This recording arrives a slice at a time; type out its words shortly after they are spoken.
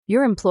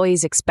Your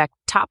employees expect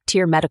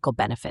top-tier medical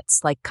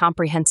benefits like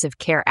comprehensive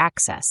care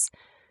access.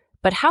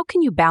 But how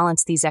can you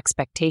balance these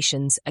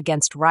expectations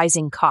against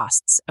rising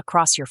costs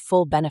across your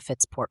full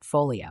benefits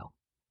portfolio?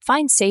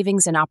 Find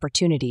savings and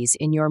opportunities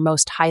in your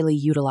most highly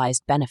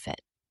utilized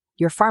benefit,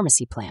 your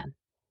pharmacy plan.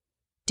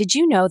 Did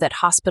you know that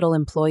hospital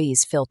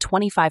employees fill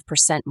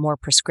 25% more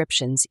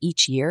prescriptions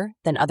each year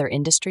than other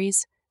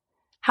industries?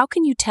 How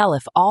can you tell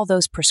if all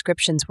those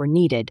prescriptions were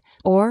needed,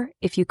 or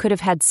if you could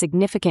have had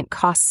significant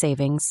cost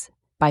savings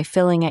by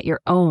filling at your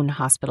own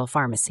hospital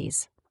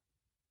pharmacies?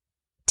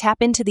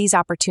 Tap into these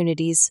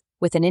opportunities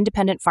with an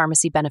independent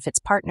pharmacy benefits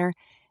partner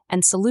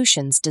and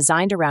solutions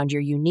designed around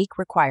your unique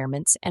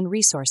requirements and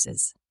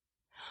resources.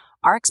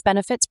 RX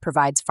Benefits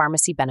provides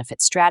pharmacy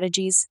benefit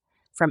strategies,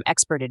 from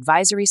expert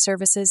advisory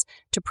services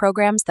to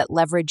programs that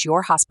leverage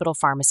your hospital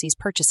pharmacy's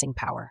purchasing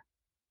power,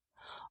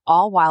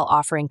 all while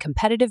offering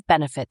competitive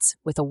benefits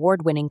with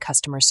award-winning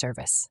customer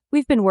service.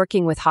 We've been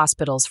working with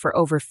hospitals for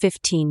over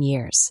 15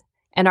 years,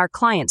 and our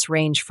clients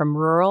range from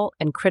rural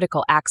and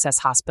critical access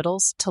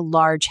hospitals to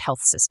large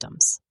health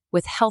systems,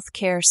 with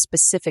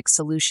healthcare-specific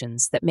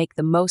solutions that make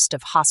the most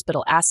of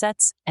hospital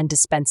assets and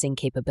dispensing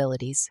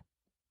capabilities.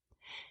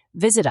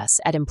 Visit us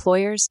at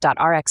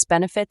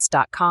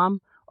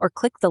employers.rxbenefits.com or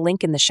click the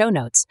link in the show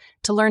notes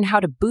to learn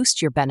how to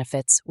boost your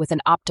benefits with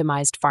an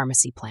optimized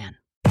pharmacy plan.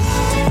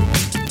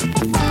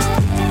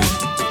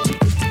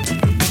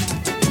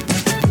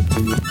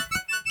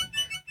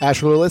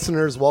 Ashra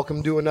listeners,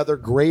 welcome to another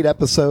great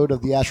episode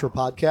of the Ashra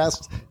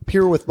Podcast.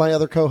 Here with my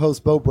other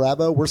co-host, Bo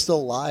Bravo. We're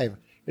still live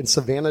in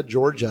Savannah,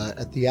 Georgia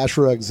at the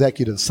Ashra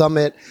Executive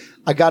Summit.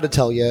 I got to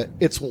tell you,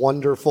 it's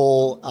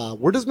wonderful.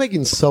 We're just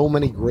making so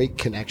many great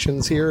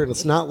connections here, and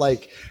it's not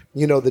like,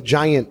 the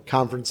giant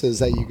conferences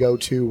that you go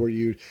to where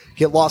you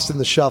get lost in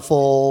the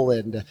shuffle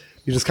and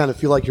you just kind of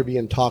feel like you're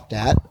being talked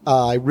at.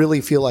 I really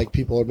feel like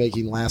people are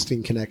making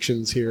lasting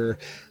connections here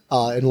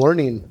and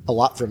learning a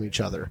lot from each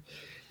other.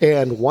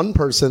 And one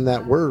person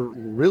that we're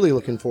really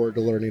looking forward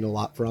to learning a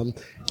lot from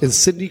is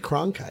Cindy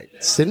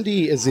Cronkhite.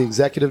 Cindy is the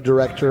Executive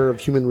Director of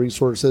Human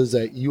Resources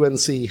at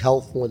UNC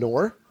Health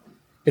Lenoir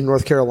in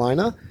North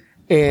Carolina.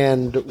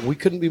 And we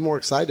couldn't be more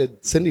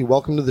excited. Cindy,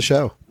 welcome to the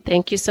show.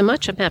 Thank you so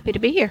much. I'm happy to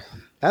be here.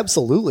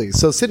 Absolutely.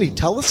 So, Cindy,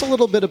 tell us a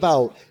little bit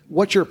about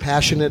what you're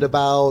passionate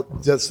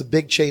about, just the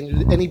big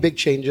change, any big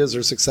changes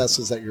or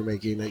successes that you're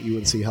making at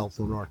UNC Health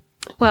Lenoir.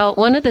 Well,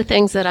 one of the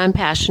things that I'm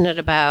passionate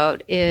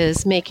about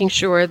is making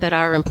sure that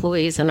our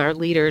employees and our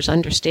leaders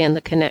understand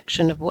the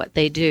connection of what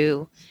they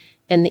do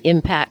and the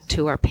impact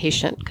to our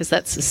patient, because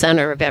that's the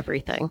center of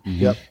everything.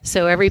 Yep.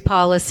 So every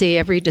policy,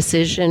 every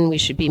decision we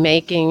should be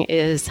making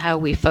is how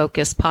we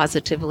focus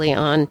positively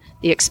on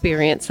the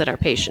experience that our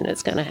patient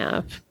is going to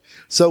have.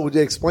 So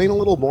explain a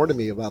little more to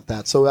me about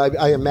that. So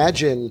I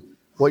imagine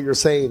what you're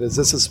saying is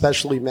this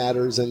especially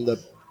matters in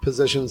the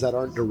positions that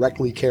aren't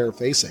directly care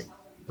facing.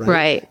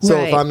 Right. So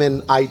if I'm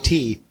in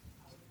IT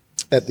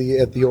at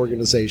the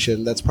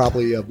organization, that's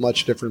probably a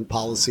much different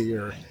policy.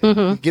 Or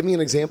give me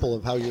an example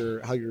of how you're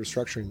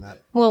structuring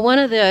that. Well, one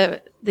of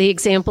the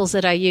examples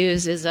that I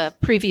use is a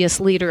previous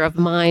leader of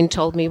mine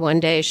told me one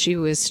day she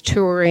was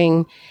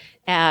touring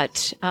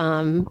at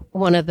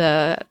one of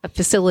the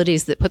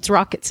facilities that puts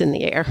rockets in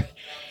the air,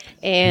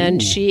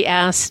 and she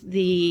asked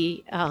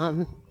the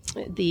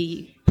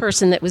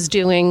person that was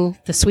doing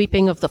the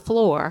sweeping of the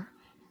floor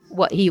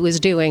what he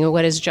was doing and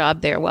what his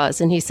job there was.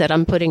 And he said,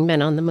 "I'm putting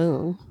men on the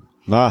moon."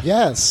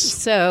 Yes.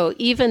 So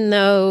even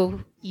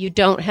though you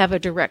don't have a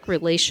direct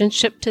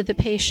relationship to the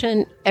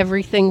patient,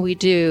 everything we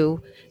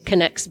do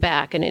connects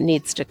back, and it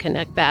needs to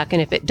connect back.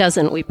 And if it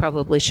doesn't, we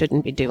probably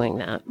shouldn't be doing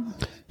that.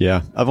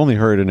 Yeah. I've only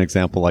heard an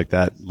example like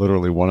that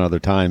literally one other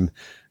time.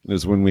 It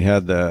was when we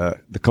had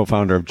the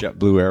co-founder of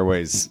JetBlue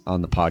Airways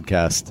on the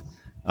podcast,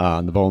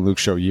 on the Bo and Luke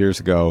show years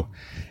ago,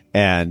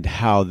 and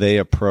how they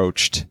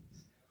approached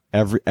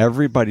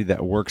everybody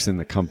that works in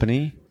the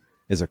company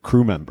is a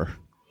crew member.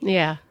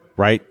 Yeah.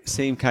 Right?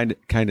 Same kind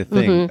of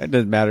thing. It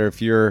doesn't matter if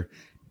you're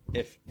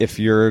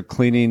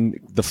cleaning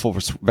the floor,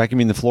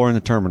 vacuuming the floor in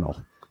the terminal.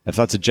 If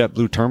that's a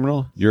JetBlue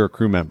terminal, you're a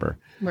crew member.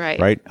 Right.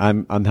 Right?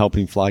 I'm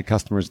helping fly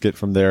customers get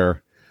from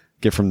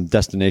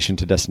destination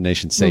to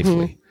destination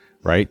safely.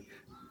 Right?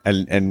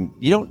 And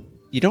you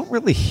don't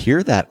really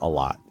hear that a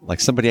lot. Like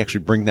somebody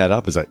actually bring that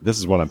up is like, this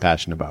is what I'm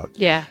passionate about.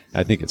 Yeah.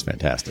 I think it's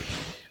fantastic.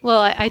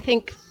 Well, I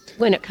think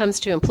when it comes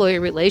to employee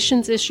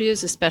relations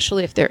issues,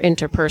 especially if they're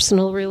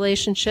interpersonal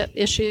relationship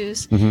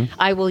issues,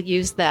 I will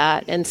use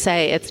that and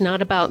say, it's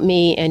not about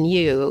me and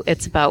you.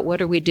 It's about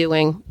what are we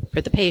doing for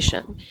the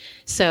patient.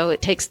 So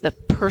it takes the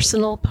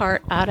personal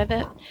part out of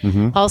it.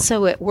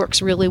 Also, it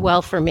works really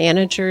well for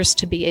managers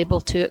to be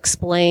able to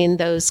explain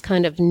those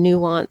kind of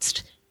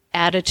nuanced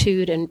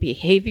attitude and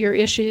behavior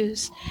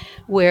issues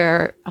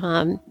where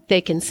they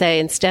can say,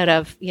 instead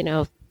of,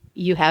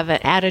 you have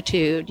an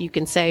attitude, you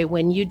can say,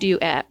 when you do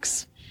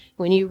X,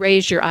 when you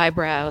raise your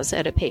eyebrows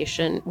at a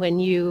patient, when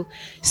you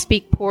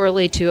speak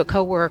poorly to a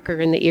coworker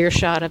in the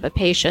earshot of a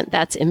patient,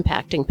 that's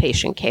impacting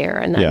patient care,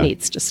 and that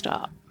needs to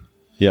stop.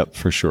 Yep,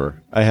 for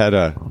sure. I had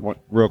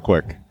real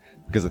quick,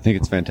 because I think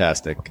it's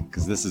fantastic,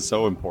 because this is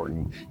so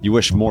important. You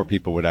wish more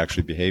people would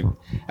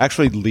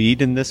actually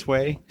lead in this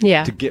way,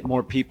 to get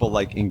more people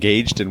like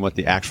engaged in what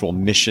the actual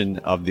mission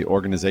of the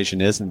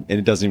organization is. And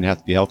it doesn't even have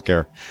to be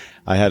healthcare.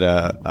 I had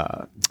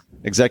a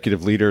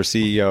executive leader,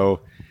 CEO,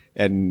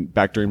 and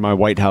back during my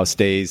White House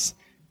days,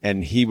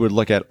 and he would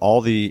look at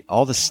all the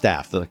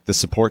staff, the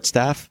support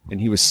staff,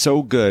 and he was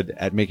so good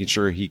at making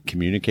sure he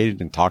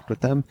communicated and talked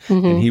with them.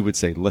 And he would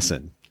say,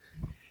 listen,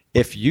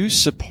 if you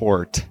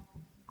support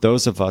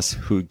those of us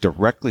who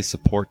directly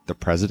support the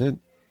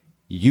president,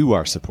 you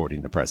are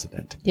supporting the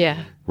president.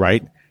 Yeah.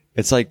 Right?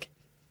 It's like,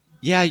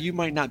 yeah, you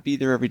might not be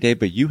there every day,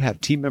 but you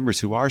have team members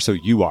who are, so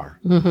you are,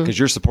 because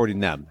you're supporting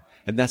them.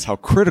 And that's how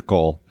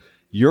critical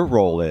your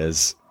role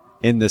is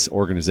in this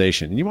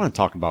organization. And you want to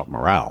talk about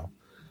morale,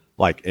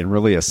 like in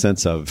really a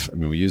sense of, I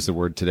mean, we use the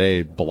word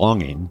today,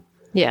 belonging.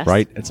 Yes.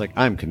 Right? It's like,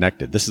 I'm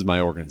connected. This is my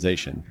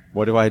organization.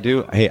 What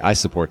do? Hey, I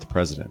support the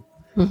president.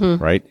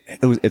 Right?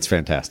 It's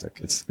fantastic.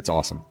 It's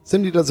awesome.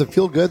 Cindy, does it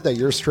feel good that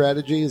your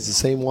strategy is the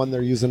same one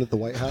they're using at the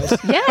White House?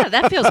 Yeah,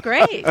 that feels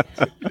great.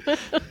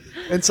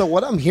 And so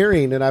what I'm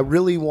hearing, and I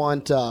really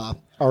want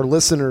our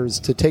listeners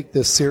to take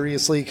this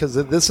seriously, because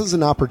this is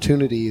an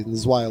opportunity, and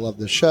this is why I love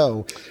this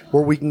show,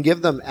 where we can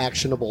give them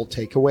actionable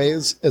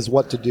takeaways as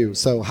what to do.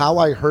 So how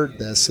I heard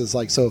this is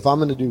like, so if I'm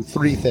going to do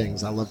 3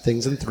 things, I love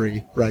things in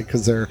 3, right?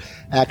 Because they're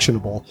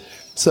actionable.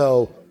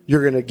 So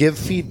you're going to give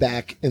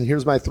feedback, and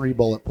here's my 3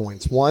 bullet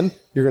points. 1,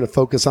 you're going to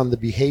focus on the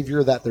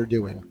behavior that they're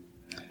doing.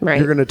 Right.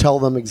 You're going to tell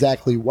them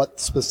exactly what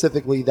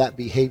specifically that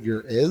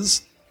behavior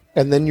is,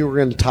 and then you're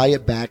going to tie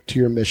it back to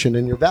your mission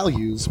and your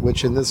values,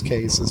 which in this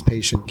case is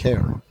patient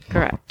care.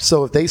 Correct.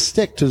 So if they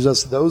stick to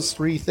just those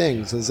 3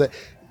 things, is it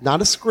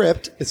not a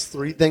script, it's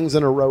 3 things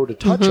in a row to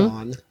touch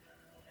on,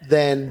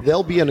 then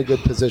they'll be in a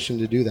good position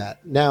to do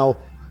that. Now,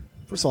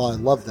 first of all, I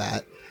love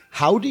that.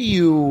 How do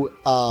you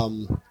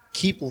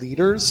keep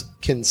leaders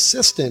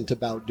consistent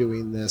about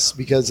doing this?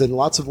 Because in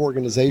lots of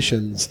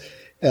organizations,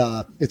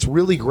 it's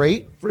really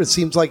great. It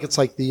seems like it's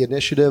like the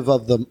initiative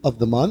of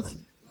the month.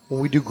 When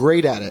we do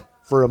great at it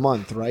for a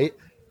month, right?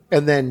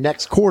 And then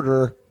next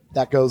quarter,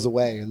 that goes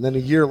away. And then a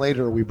year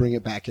later, we bring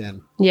it back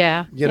in.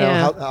 Yeah.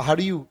 How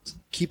do you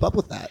keep up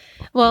with that?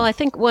 Well, I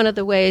think one of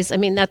the ways, I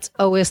mean, that's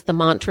always the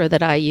mantra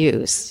that I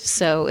use.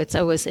 So it's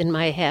always in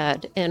my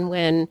head. And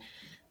when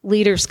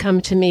leaders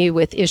come to me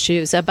with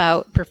issues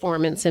about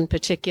performance in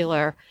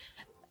particular,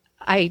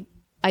 I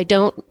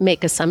don't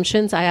make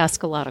assumptions. I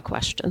ask a lot of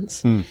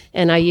questions.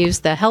 And I use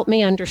the help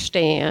me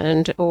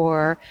understand,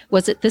 or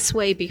was it this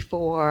way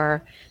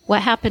before?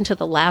 What happened to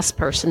the last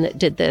person that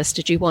did this?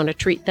 Did you want to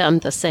treat them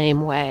the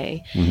same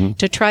way?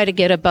 To try to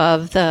get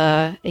above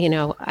the,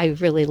 I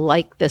really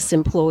like this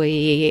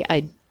employee.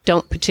 I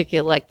don't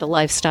particularly like the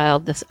lifestyle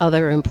of this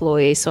other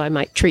employee, so I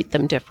might treat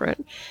them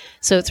different.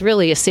 So it's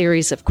really a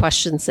series of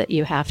questions that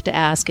you have to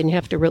ask, and you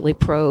have to really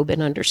probe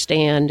and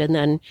understand. And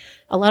then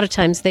a lot of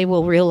times they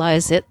will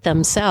realize it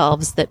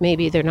themselves that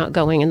maybe they're not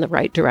going in the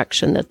right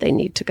direction that they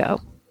need to go.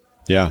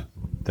 Yeah,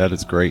 that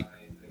is great.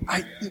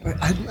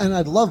 And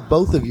I'd love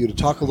both of you to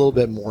talk a little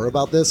bit more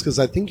about this, because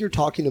I think you're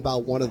talking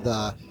about one of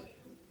the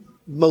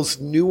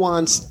most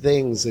nuanced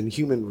things in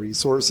human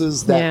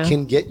resources that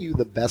can get you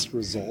the best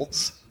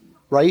results,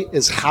 right?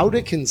 Is how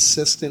to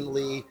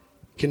consistently,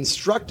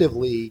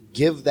 constructively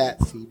give that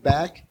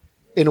feedback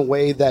in a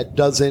way that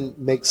doesn't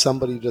make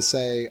somebody just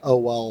say, oh,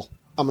 well,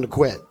 I'm going to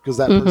quit because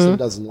that person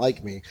doesn't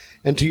like me.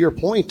 And to your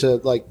point, to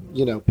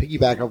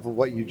piggyback off of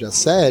what you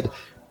just said,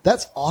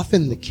 that's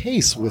often the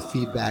case with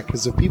feedback,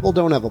 because if people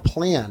don't have a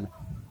plan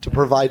to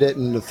provide it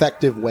in an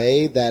effective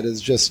way that is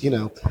just,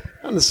 not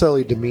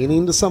necessarily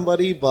demeaning to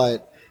somebody,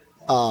 but,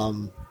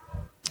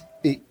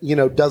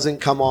 it doesn't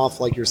come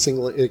off like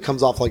it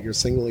comes off like you're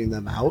singling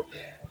them out.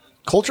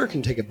 Culture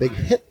can take a big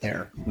hit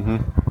there.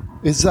 And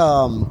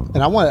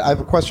I have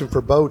a question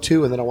for Bo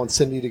too, and then I want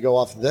Cindy to go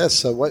off of this.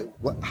 So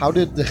how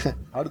did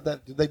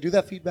they do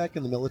that feedback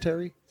in the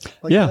military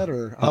like that,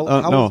 or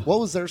no. What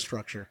was their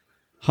structure?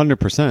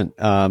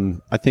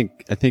 100%. I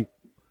think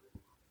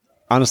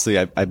honestly,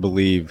 I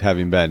believe,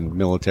 having been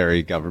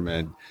military,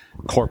 government,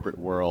 corporate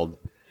world,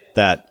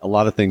 that a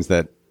lot of things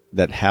that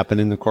happen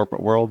in the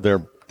corporate world,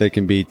 they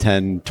can be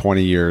 10,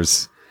 20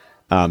 years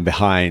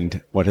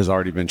behind what has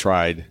already been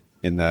tried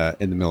in the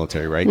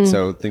military, right?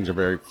 So things are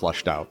very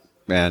flushed out.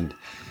 And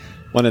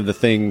one of the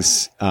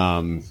things,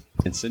 and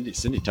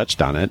Cindy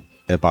touched on it,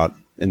 about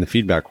in the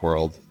feedback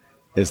world,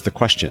 is the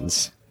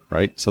questions,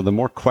 right? So the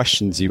more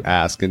questions you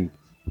ask, and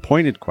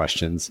pointed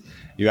questions,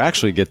 you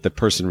actually get the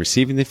person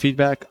receiving the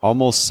feedback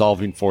almost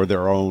solving for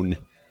their own.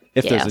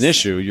 If there's an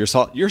issue, you're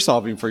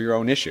solving for your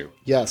own issue.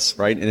 Yes.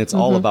 Right? And it's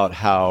all about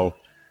how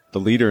the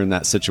leader in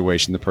that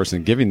situation, the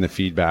person giving the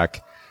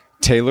feedback,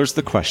 tailors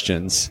the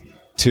questions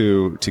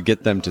to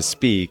get them to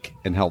speak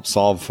and help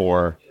solve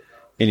for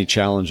any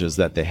challenges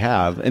that they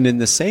have. And in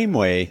the same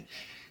way,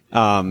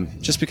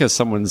 just because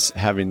someone's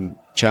having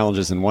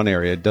challenges in one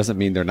area doesn't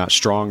mean they're not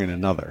strong in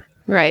another.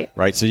 Right.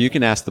 Right. So you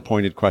can ask the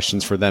pointed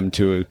questions for them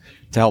to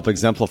help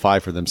exemplify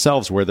for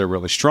themselves where they're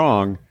really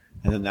strong,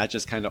 And then that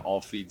just kind of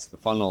all feeds the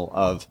funnel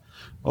of,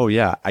 oh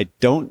yeah,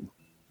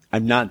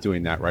 I'm not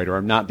doing that right, or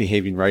I'm not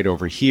behaving right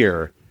over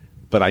here,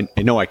 but I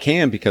know I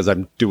can because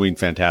I'm doing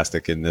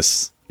fantastic in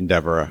this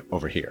endeavor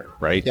over here,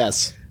 right?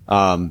 Yes.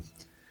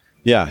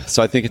 Yeah.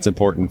 So I think it's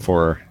important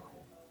for,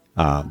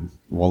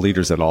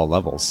 leaders at all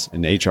levels,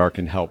 and HR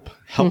can help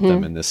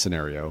them in this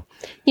scenario.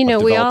 You know,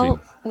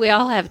 we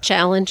all have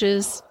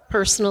challenges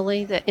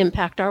personally that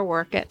impact our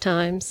work at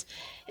times.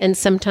 And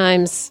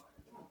sometimes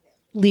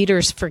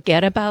leaders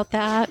forget about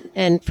that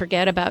and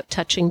forget about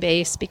touching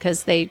base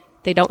because they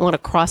don't want to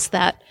cross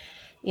that,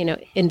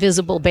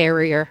 invisible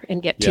barrier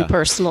and get too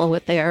personal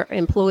with their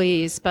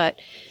employees. But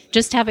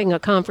just having a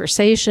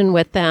conversation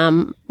with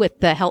them with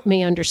the help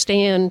me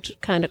understand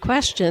kind of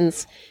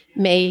questions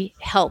may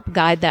help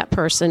guide that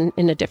person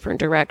in a different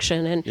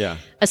direction. And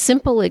a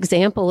simple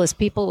example is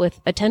people with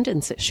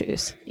attendance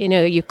issues.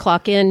 You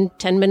clock in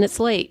 10 minutes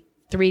late,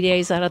 3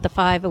 days out of the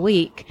 5 a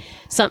week.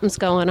 Something's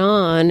going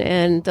on,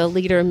 and the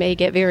leader may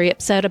get very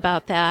upset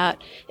about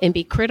that and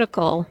be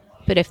critical.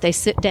 But if they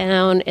sit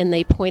down and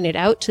they point it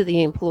out to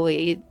the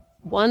employee,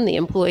 the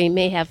employee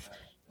may have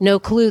no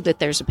clue that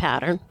there's a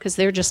pattern because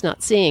they're just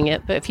not seeing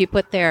it. But if you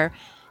put their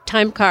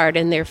time card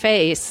in their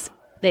face,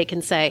 they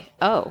can say,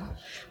 oh,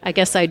 I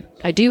guess I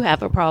do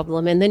have a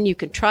problem. And then you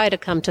can try to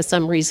come to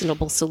some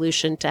reasonable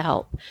solution to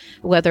help,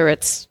 whether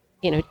it's,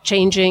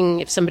 changing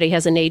if somebody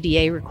has an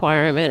ADA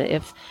requirement,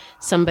 if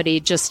somebody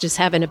just is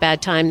having a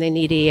bad time, they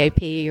need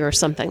EAP or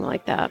something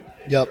like that.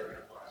 Yep.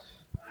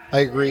 I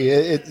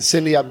agree.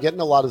 Cindy, I'm getting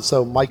a lot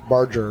of, Mike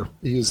Barger,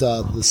 he's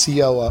the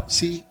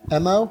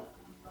CMO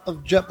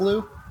of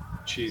JetBlue.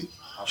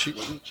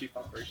 Chief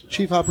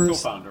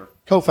Operations.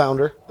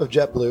 Co-founder of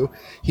JetBlue.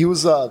 He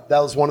was, that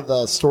was one of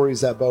the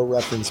stories that Bo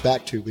referenced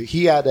back to, but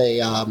he had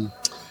a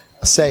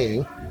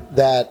saying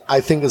that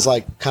I think is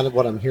like kind of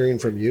what I'm hearing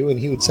from you. And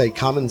he would say,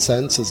 common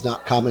sense is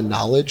not common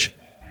knowledge.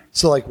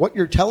 So like what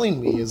you're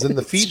telling me is in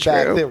the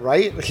feedback there,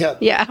 right?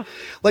 Yeah.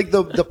 Like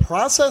the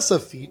process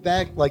of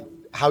feedback, like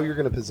how you're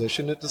going to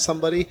position it to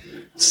somebody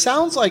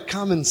sounds like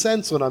common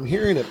sense when I'm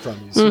hearing it from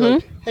you. So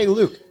like, hey,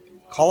 Luke,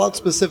 call out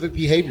specific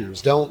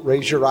behaviors. Don't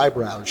raise your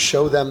eyebrows.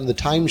 Show them the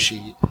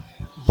timesheet.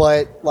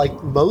 But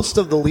like most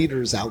of the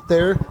leaders out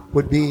there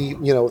would be,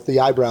 with the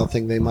eyebrow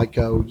thing, they might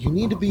go, you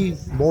need to be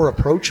more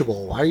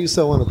approachable. Why are you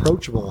so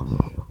unapproachable?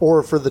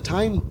 Or for the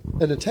time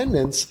and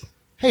attendance,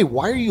 hey,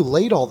 why are you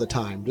late all the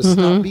time? Just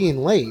stop being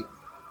late.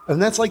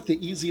 And that's like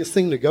the easiest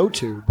thing to go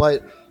to.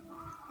 But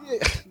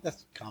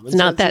that's common sense. It's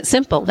not that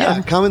simple, though.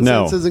 Yeah, common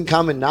sense isn't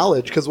common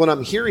knowledge. Because when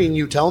I'm hearing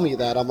you tell me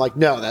that, I'm like,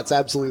 no, that's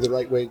absolutely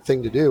the right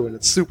thing to do. And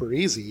it's super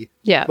easy.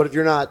 Yeah. But if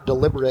you're not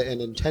deliberate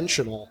and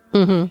intentional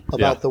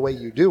about the way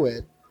you do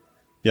it,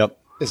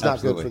 it's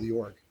not good for the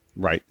org.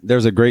 Right.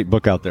 There's a great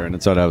book out there, and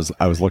it's what I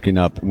was looking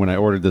up when I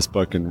ordered this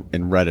book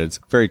and read it. It's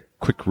a very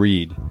quick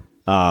read.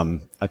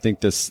 I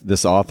think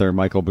this author,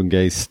 Michael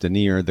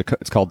Bungay-Stanier,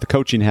 it's called The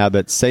Coaching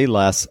Habit, Say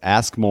Less,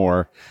 Ask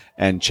More,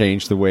 and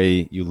Change the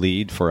Way You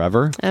Lead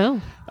Forever.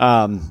 Oh.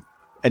 And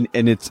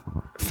it's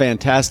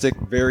fantastic,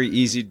 very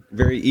easy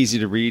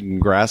to read and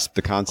grasp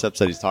the concepts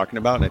that he's talking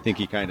about. And I think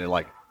he kind of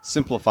like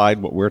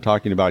simplified what we're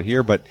talking about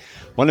here. But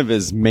one of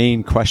his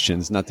main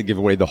questions, not to give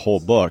away the whole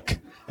book,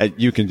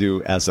 you can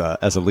do as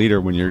a leader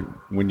when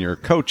you're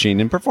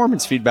coaching, and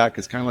performance feedback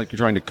is kind of like you're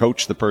trying to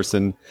coach the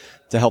person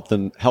to help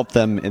them help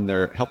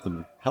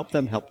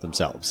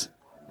themselves,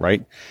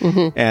 right?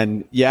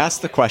 And you ask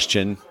the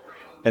question,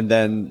 and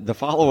then the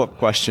follow-up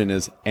question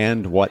is,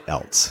 and what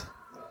else,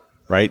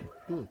 right?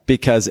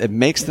 Because it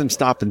makes them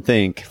stop and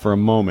think for a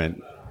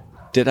moment,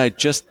 did I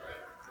just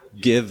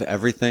give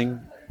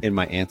everything in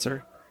my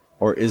answer,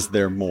 or is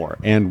there more,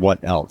 and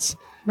what else?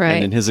 Right.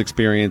 And in his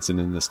experience and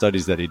in the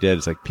studies that he did,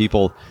 it's like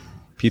people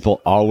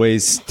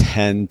always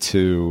tend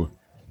to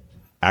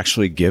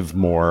actually give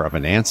more of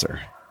an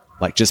answer,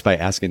 like just by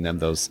asking them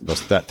that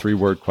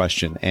 3-word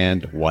question,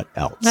 and what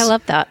else? I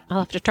love that. I'll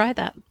have to try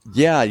that.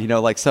 Yeah,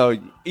 so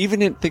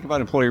even think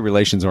about employee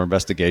relations or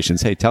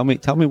investigations. Hey, tell me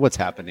what's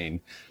happening.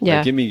 Yeah.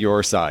 Like, give me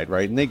your side,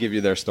 right? And they give you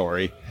their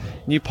story,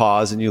 and you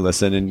pause and you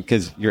listen, and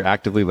because you're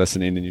actively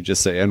listening, and you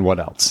just say, and what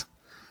else,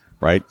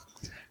 right?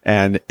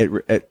 And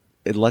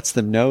it lets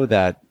them know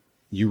that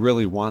you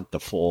really want the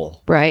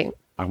full. Right.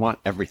 I want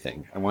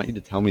everything. I want you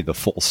to tell me the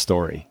full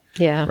story.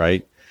 Yeah.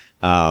 Right.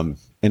 And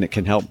it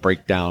can help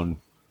break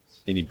down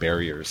any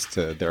barriers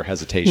to their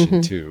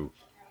hesitation to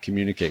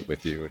communicate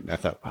with you. And I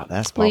thought, wow,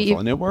 that's powerful.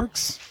 And it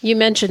works. You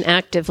mentioned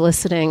active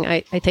listening.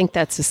 I think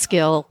that's a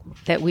skill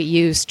that we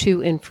use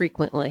too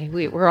infrequently.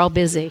 We're all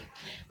busy.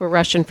 We're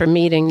rushing from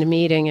meeting to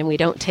meeting, and we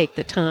don't take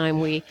the time.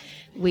 We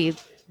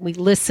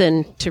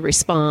listen to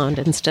respond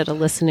instead of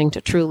listening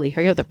to truly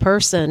hear the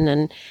person.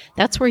 And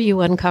that's where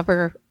you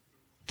uncover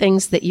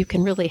things that you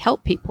can really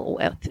help people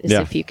with, is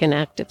if you can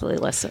actively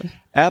listen.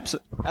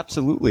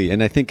 Absolutely.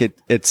 And I think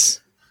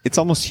it's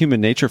almost human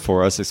nature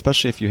for us,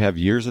 especially if you have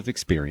years of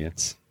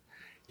experience.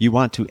 You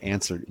want to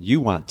answer.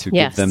 You want to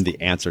give them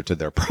the answer to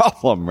their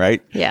problem,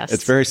 right? Yes.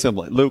 It's very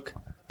simple. Luke,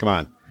 come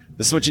on.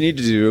 This is what you need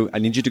to do. I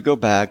need you to go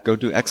back, go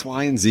do X,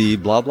 Y, and Z,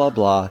 blah, blah,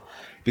 blah.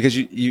 because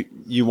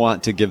you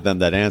want to give them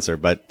that answer,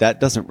 but that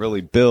doesn't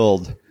really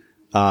build,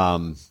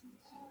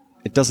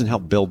 it doesn't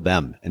help build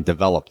them and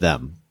develop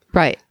them.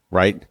 Right.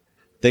 Right?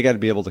 They got to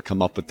be able to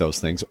come up with those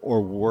things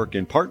or work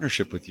in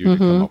partnership with you to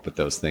come up with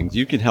those things.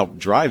 You can help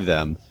drive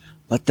them.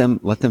 Let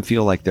them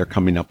feel like they're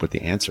coming up with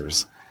the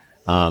answers.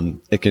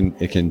 It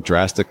can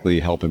drastically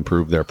help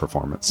improve their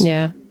performance.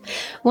 Yeah.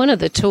 One of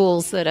the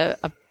tools that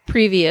a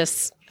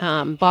previous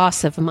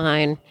boss of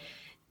mine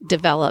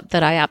developed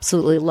that I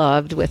absolutely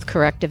loved with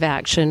corrective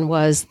action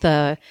was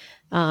it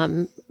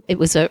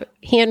was a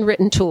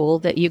handwritten tool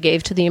that you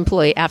gave to the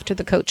employee after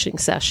the coaching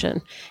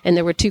session. And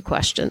there were 2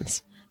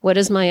 questions. What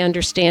is my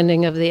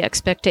understanding of the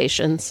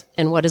expectations,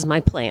 and what is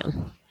my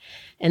plan?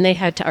 And they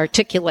had to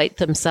articulate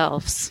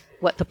themselves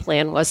what the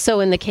plan was. So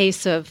in the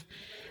case of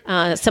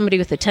somebody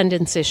with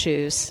attendance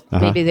issues,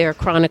 maybe they're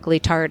chronically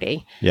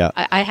tardy. Yeah.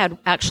 I had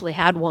actually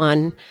had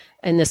one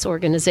in this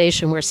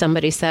organization where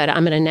somebody said,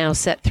 I'm going to now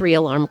set 3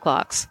 alarm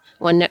clocks,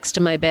 one next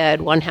to my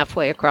bed, one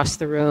halfway across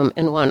the room,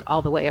 and one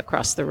all the way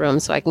across the room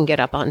so I can get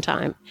up on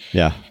time.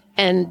 Yeah.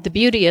 And the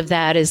beauty of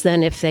that is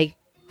then if they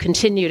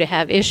continue to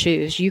have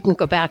issues, you can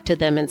go back to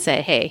them and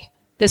say, hey,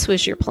 this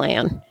was your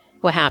plan.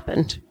 What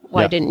happened?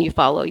 Why didn't you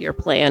follow your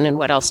plan? And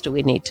what else do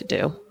we need to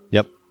do?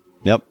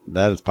 Yep.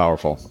 That is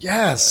powerful.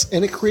 Yes.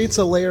 And it creates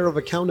a layer of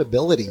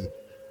accountability,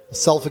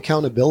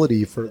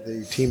 self-accountability for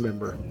the team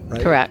member,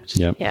 right? Correct.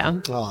 Yep.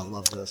 Yeah. Oh, I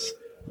love this.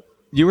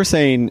 You were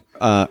saying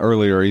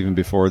earlier, even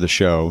before the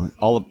show,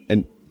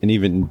 and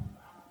even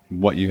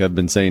what you have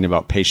been saying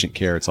about patient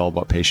care, it's all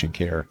about patient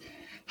care.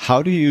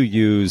 How do you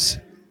use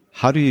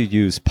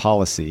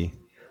policy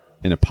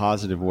in a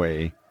positive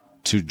way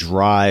to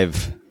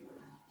drive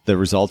the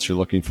results you're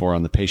looking for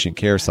on the patient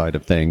care side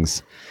of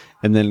things?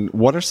 And then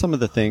what are some of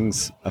the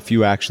things, a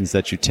few actions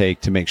that you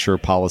take to make sure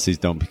policies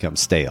don't become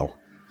stale?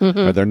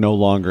 Or they're no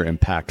longer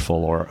impactful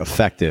or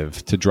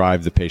effective to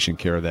drive the patient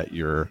care that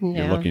you're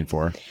looking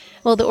for?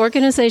 Well, the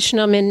organization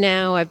I'm in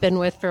now, I've been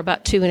with for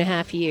about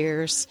 2.5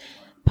 years.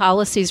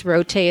 Policies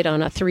rotate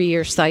on a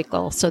 3-year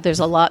cycle. So there's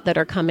a lot that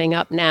are coming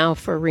up now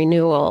for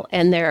renewal,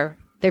 and they're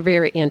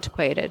very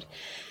antiquated.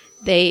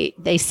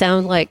 They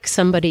sound like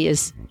somebody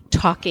is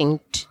talking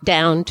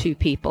down to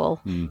people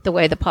the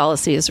way the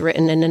policy is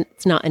written, and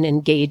it's not an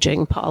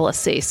engaging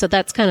policy. So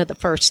that's kind of the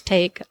first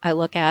take I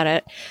look at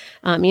it.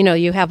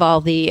 You have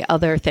all the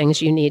other things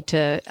you need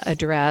to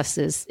address.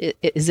 Is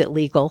it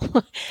legal?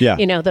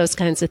 Yeah. Those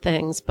kinds of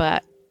things.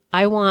 But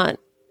I want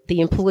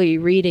the employee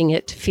reading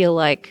it to feel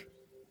like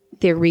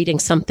they're reading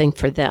something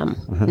for them,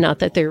 not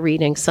that they're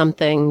reading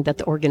something that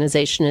the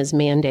organization is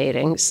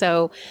mandating.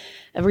 So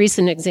a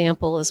recent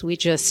example is we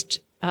just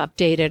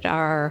updated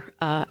our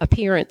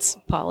appearance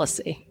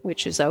policy,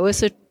 which is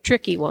always a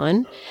tricky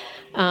one.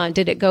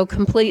 Did it go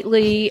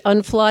completely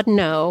unflawed?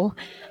 No.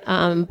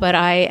 But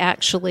I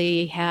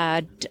actually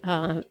had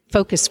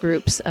focus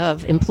groups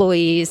of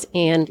employees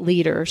and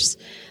leaders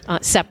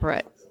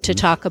separate to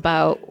talk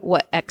about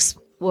what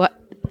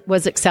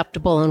was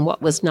acceptable and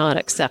what was not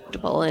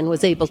acceptable, and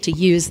was able to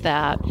use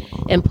that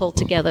and pull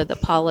together the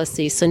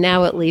policy. So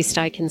now at least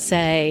I can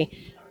say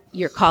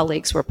your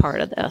colleagues were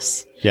part of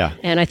this. Yeah.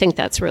 And I think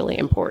that's really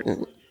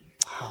important.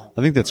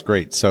 I think that's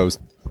great. So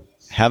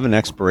have an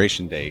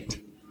expiration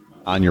date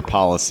on your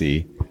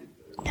policy,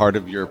 part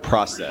of your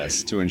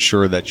process to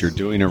ensure that you're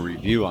doing a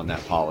review on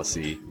that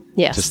policy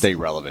to stay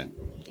relevant.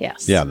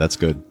 Yes. Yeah, that's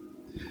good.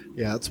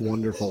 Yeah, that's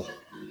wonderful.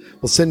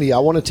 Well, Cindy, I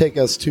want to take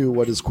us to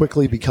what is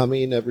quickly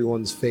becoming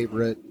everyone's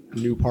favorite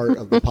new part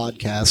of the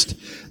podcast.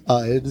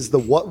 It is the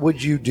What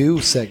Would You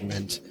Do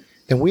segment.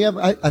 And we have,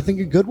 I think,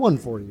 a good one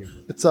for you.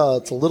 It's a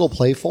little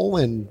playful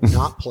and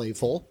not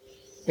playful.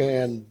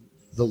 And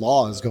the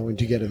law is going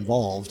to get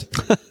involved.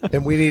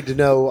 And we need to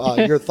know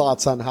your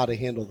thoughts on how to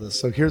handle this.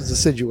 So here's the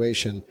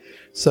situation.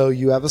 So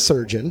you have a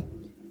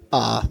surgeon.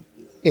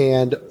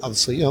 And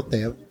obviously,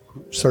 they have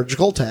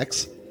surgical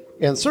techs.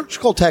 And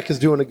surgical tech is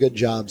doing a good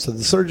job. So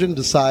the surgeon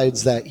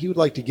decides that he would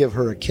like to give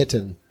her a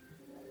kitten.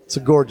 It's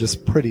a gorgeous,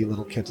 pretty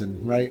little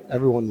kitten, right?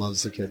 Everyone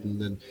loves the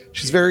kitten. And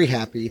she's very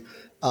happy.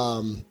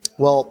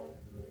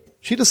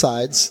 She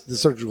decides, the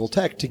surgical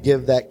tech, to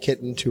give that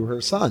kitten to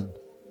her son,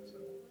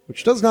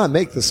 which does not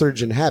make the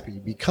surgeon happy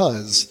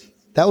because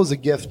that was a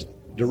gift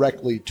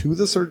directly to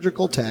the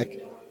surgical tech.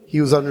 He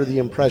was under the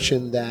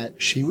impression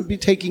that she would be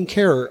taking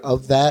care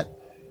of that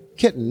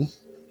kitten,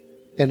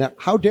 and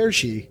how dare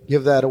she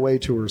give that away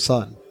to her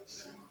son?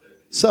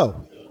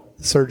 So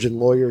the surgeon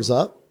lawyers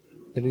up,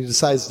 and he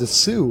decides to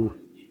sue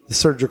the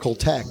surgical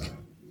tech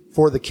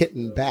for the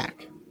kitten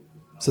back.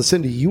 So,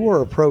 Cindy, you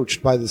were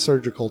approached by the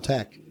surgical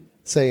tech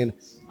saying,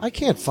 I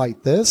can't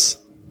fight this.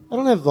 I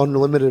don't have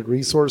unlimited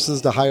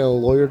resources to hire a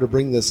lawyer to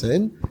bring this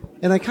in.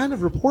 And I kind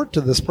of report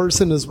to this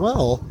person as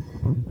well.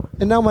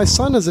 And now my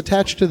son is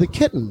attached to the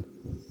kitten.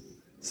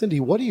 Cindy,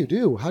 what do you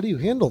do? How do you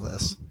handle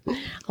this?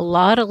 A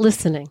lot of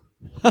listening.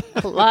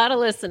 A lot of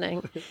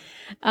listening.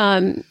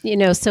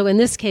 So in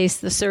this case,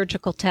 the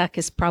surgical tech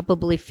is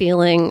probably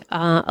feeling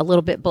a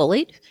little bit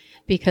bullied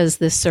because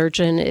the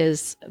surgeon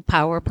is a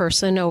power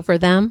person over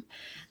them.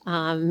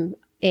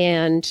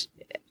 And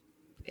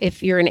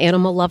if you're an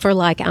animal lover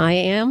like I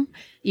am,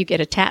 you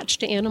get attached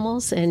to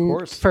animals,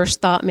 and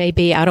first thought may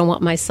be, I don't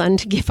want my son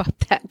to give up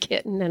that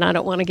kitten, and I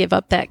don't want to give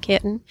up that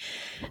kitten.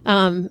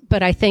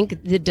 But I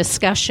think the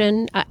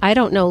discussion, I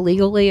don't know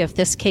legally if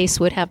this case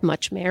would have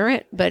much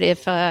merit, but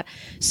if a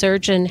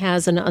surgeon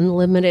has an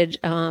unlimited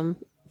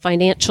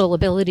financial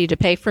ability to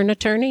pay for an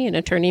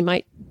attorney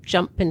might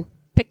jump and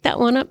pick that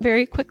one up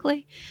very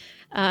quickly.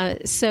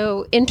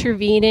 So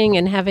intervening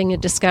and having a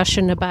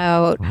discussion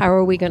about how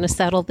are we going to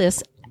settle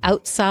this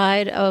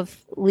outside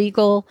of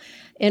legal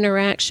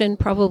interaction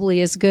probably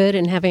is good,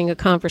 and having a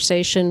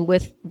conversation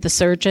with the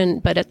surgeon,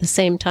 but at the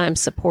same time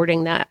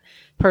supporting that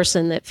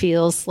person that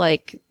feels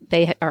like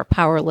they are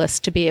powerless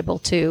to be able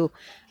to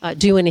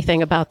do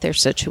anything about their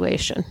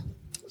situation.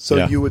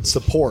 So you would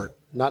support,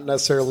 not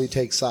necessarily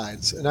take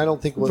sides. And I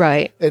don't think,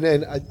 right.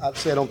 And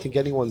obviously I don't think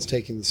anyone's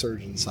taking the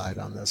surgeon's side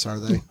on this,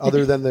 are they?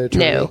 Other than the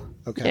attorney? No.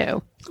 Okay.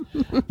 No.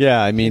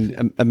 Yeah, I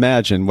mean,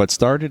 imagine what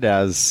started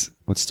as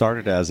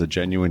a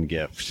genuine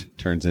gift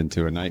turns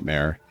into a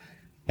nightmare,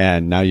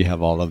 and now you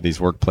have all of these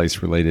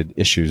workplace-related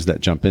issues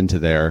that jump into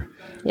there.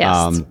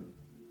 Yes.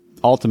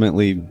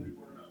 Ultimately,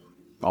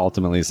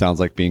 it sounds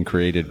like being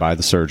created by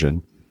the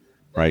surgeon,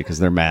 right? Because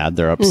they're mad,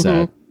 they're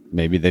upset,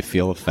 maybe they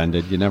feel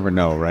offended. You never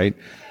know, right?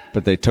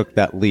 But they took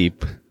that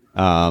leap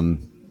of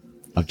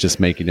just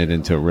making it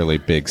into a really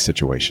big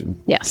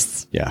situation.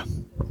 Yes. Yeah.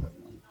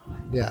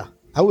 Yeah.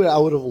 I would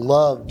have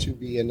loved to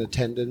be in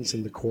attendance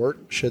in the court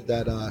should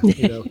that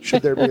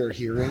should there be a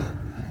hearing.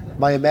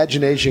 My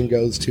imagination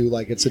goes to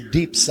like it's a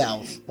deep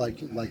South, like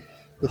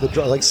with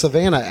a like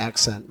Savannah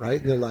accent, right?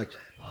 And they're like,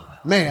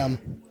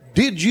 "Ma'am,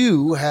 did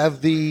you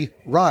have the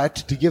right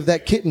to give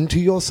that kitten to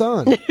your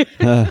son?"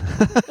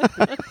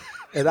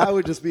 And I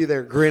would just be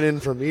there grinning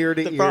from ear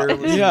to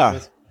ear. Yeah.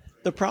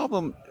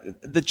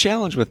 The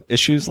challenge with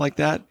issues like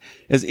that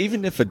is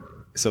even if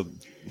so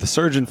the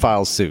surgeon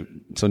files suit,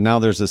 so now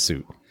there's a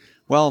suit.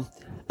 Well,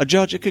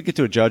 it could get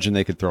to a judge and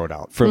they could throw it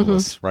out.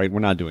 Frivolous, right? We're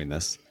not doing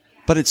this.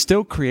 But it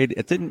still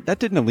that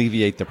didn't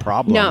alleviate the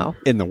problem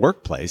in the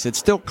workplace. It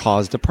still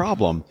caused a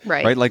problem.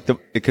 Right? Like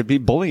it could be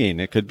bullying.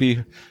 It could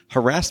be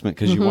harassment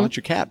because you want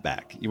your cat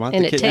back. You want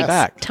the kitten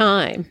back. And it takes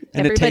time.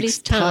 And Everybody's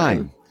it takes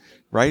time.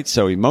 Right?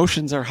 So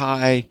emotions are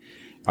high.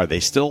 Are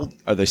they still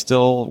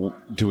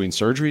doing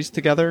surgeries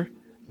together?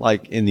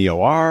 Like in the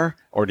OR?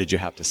 Or did you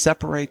have to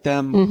separate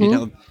them?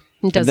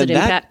 Does it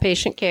impact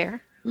patient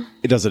care?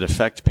 Does it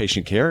affect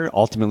patient care?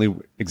 Ultimately,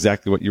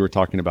 exactly what you were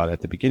talking about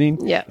at the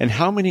beginning. Yeah. And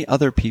how many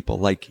other people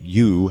like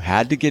you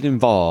had to get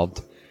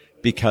involved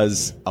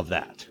because of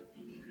that?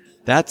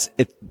 That's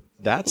it.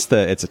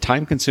 It's a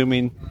time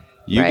consuming.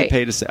 You get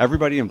paid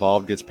everybody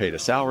involved gets paid a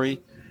salary.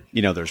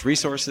 There's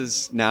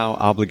resources now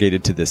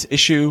obligated to this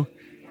issue,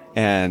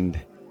 and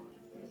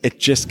it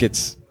just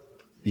gets,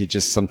 you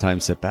just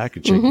sometimes sit back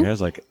and shake your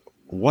head like,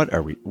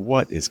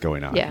 what is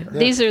going on? Yeah. Here?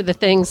 These are the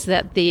things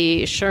that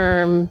the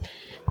SHRM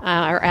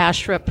or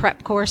ASHRA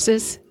prep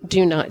courses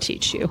do not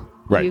teach you.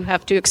 Right. You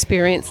have to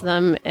experience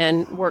them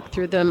and work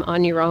through them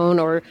on your own,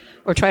 or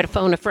try to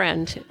phone a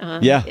friend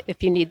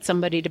if you need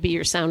somebody to be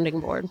your sounding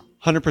board.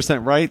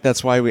 100% right.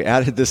 That's why we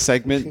added this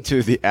segment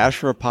to the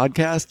ASHRA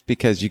podcast,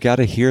 because you got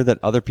to hear that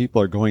other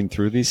people are going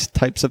through these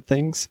types of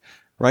things,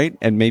 right?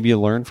 And maybe you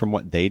learn from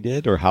what they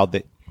did, or how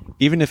they,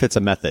 even if it's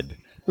a method,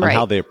 on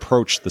how they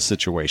approach the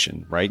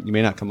situation, right? You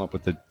may not come up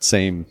with the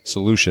same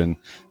solution,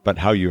 but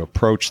how you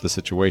approach the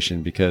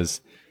situation,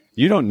 because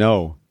you don't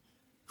know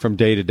from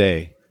day to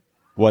day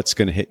what's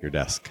going to hit your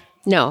desk.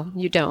 No,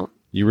 you don't.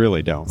 You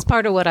really don't. It's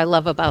part of what I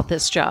love about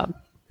this job.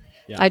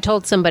 Yeah. I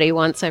told somebody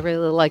once I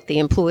really like the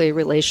employee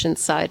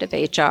relations side of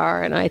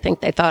HR, and I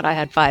think they thought I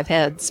had 5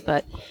 heads,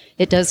 but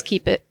it does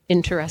keep it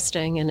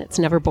interesting, and it's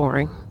never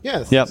boring.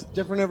 Yes, it's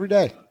different every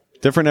day.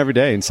 Different every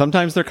day. And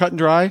sometimes they're cut and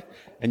dry,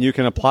 and you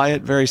can apply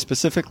it very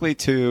specifically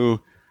to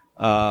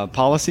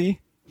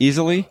policy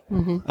easily.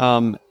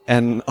 And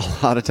a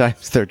lot of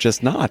times they're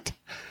just not.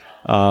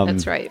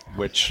 That's right.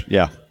 Which,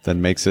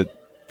 then makes it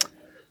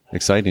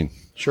exciting.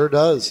 Sure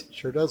does.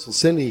 Well,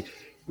 Cindy,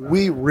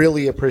 we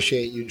really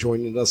appreciate you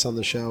joining us on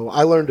the show.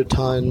 I learned a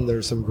ton.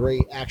 There's some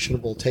great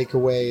actionable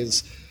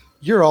takeaways.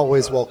 You're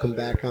always welcome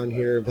back on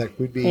here. In fact,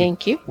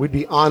 Thank you. We'd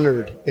be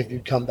honored if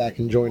you'd come back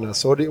and join us.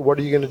 So what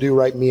are you going to do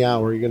right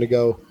meow? Are you going to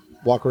go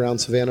walk around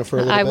Savannah for a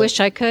little bit? I wish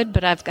I could,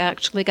 but I've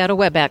actually got a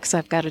WebEx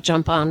I've got to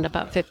jump on in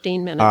about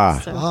 15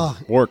 minutes.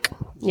 Work.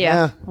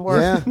 Yeah.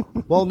 Work. Yeah.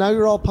 Well, now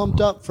you're all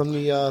pumped up from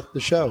the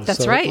show.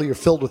 That's so right. Hopefully you're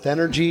filled with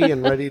energy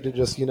and ready to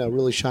just,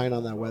 really shine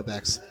on that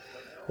WebEx.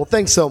 Well,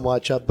 thanks so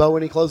much. Bo,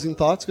 any closing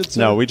thoughts? Good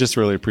sir? No, we just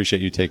really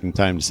appreciate you taking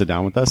time to sit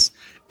down with us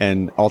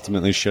and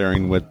ultimately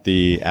sharing with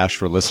the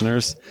ASHRA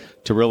listeners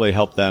to really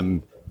help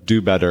them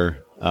do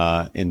better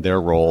in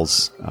their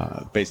roles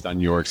based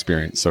on your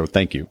experience. So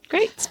thank you.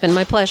 Great. It's been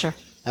my pleasure.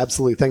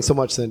 Absolutely. Thanks so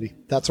much, Cindy.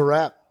 That's a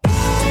wrap.